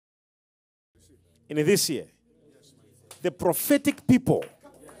in this year, the prophetic people,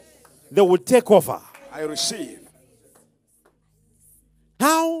 they will take over. I receive.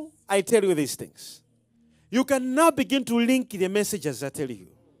 How I tell you these things? You can now begin to link the messages I tell you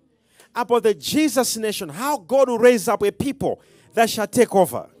about the Jesus nation, how God will raise up a people that shall take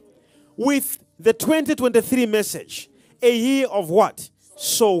over, with the 2023 message, a year of what?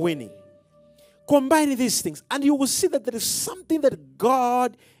 Soul winning. Combine these things, and you will see that there is something that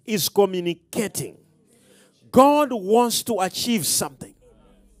God is communicating. God wants to achieve something.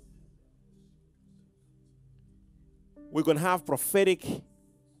 We're going to have prophetic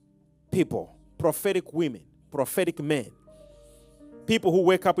people, prophetic women, prophetic men, people who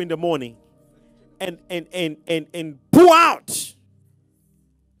wake up in the morning and pour out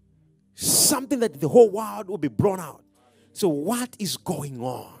something that the whole world will be blown out. So what is going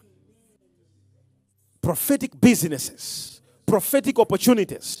on? Prophetic businesses, prophetic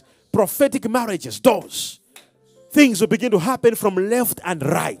opportunities, prophetic marriages, doors. Things will begin to happen from left and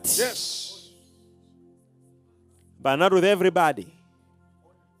right. Yes. But not with everybody.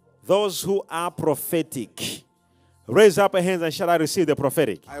 Those who are prophetic, raise up your hands and shall I receive the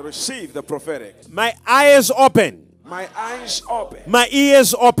prophetic? I receive the prophetic. My eyes open. My eyes open. My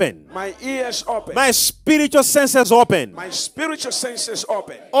ears open. My ears open. My spiritual senses open. My spiritual senses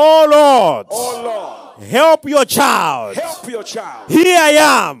open. Oh Lord. Oh Lord. Help your child. Help your child. Here I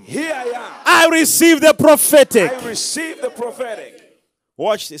am. Here I am. I receive the prophetic. I receive the prophetic.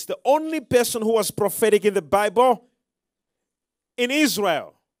 Watch this. The only person who was prophetic in the Bible, in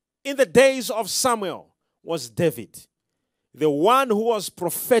Israel, in the days of Samuel, was David. The one who was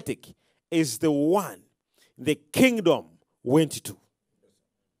prophetic is the one the kingdom went to.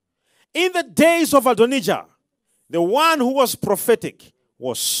 In the days of Adonijah, the one who was prophetic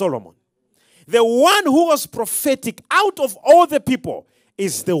was Solomon. The one who was prophetic out of all the people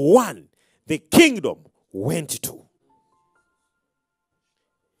is the one the kingdom went to.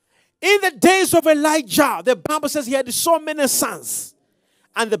 In the days of Elijah, the Bible says he had so many sons.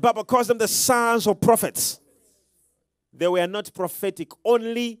 And the Bible calls them the sons of prophets. They were not prophetic,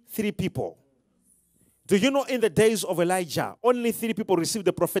 only 3 people. Do you know in the days of Elijah, only 3 people received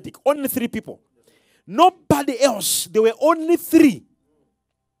the prophetic? Only 3 people. Nobody else. There were only 3.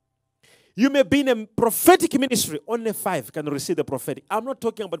 You may be in a prophetic ministry, only 5 can receive the prophetic. I'm not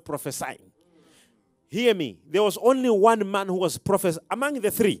talking about prophesying. Hear me. There was only one man who was prophesying. Among the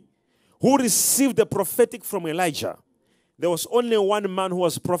 3 who received the prophetic from Elijah, there was only one man who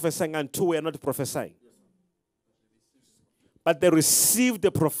was prophesying and 2 were not prophesying. But they received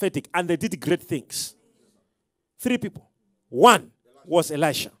the prophetic and they did great things. 3 people. 1 was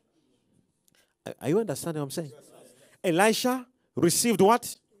Elisha. Are you understanding what I'm saying? Elisha received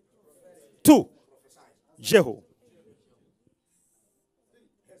what? 2. Jehu.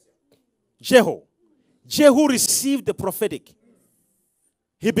 Jehu received the prophetic.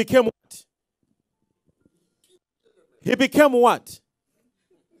 He became what? He became what?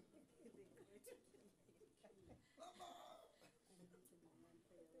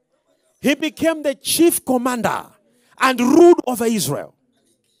 He became the chief commander and ruled over Israel.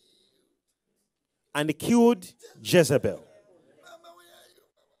 And he killed Jezebel.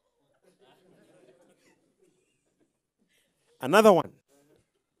 Another one.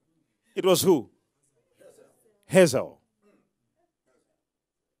 It was who? Hazael.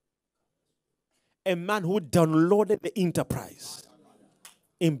 A man who downloaded the enterprise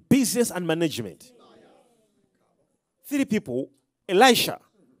in business and management. 3 people. Elisha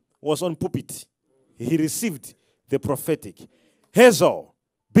was on pulpit. He received the prophetic. Hazael,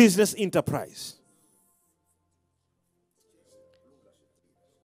 business enterprise.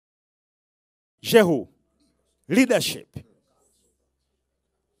 Jehu, leadership.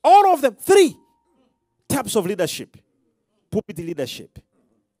 All of them, 3 types of leadership. Pulpit leadership,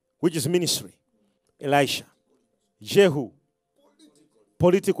 which is ministry. Elisha. Jehu,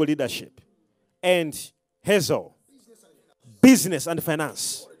 political leadership. And Hazael, business and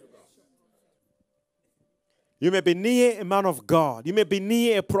finance. You may be near a man of God. You may be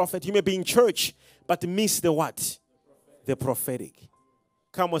near a prophet. You may be in church, but miss the what? The prophetic.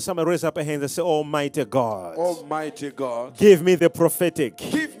 Come on, somebody raise up a hand and say, Almighty God. Almighty God. Give me the prophetic.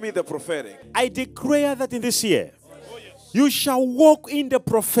 Give me the prophetic. I declare that in this year, you shall walk in the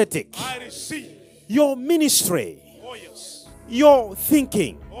prophetic. I receive. Your ministry. Your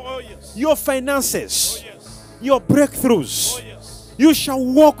thinking. Your finances. Your breakthroughs. You shall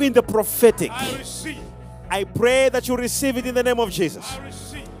walk in the prophetic. I receive. I pray that you receive it in the name of Jesus.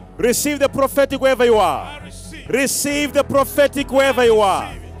 Receive the prophetic wherever you are. Receive the prophetic wherever you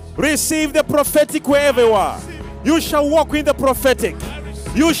are. Receive the prophetic wherever you are. You shall walk in the prophetic.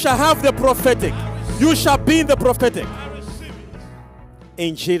 You shall have the prophetic. You shall be in the prophetic. I receive it.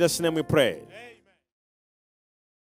 In Jesus' name we pray. Amen.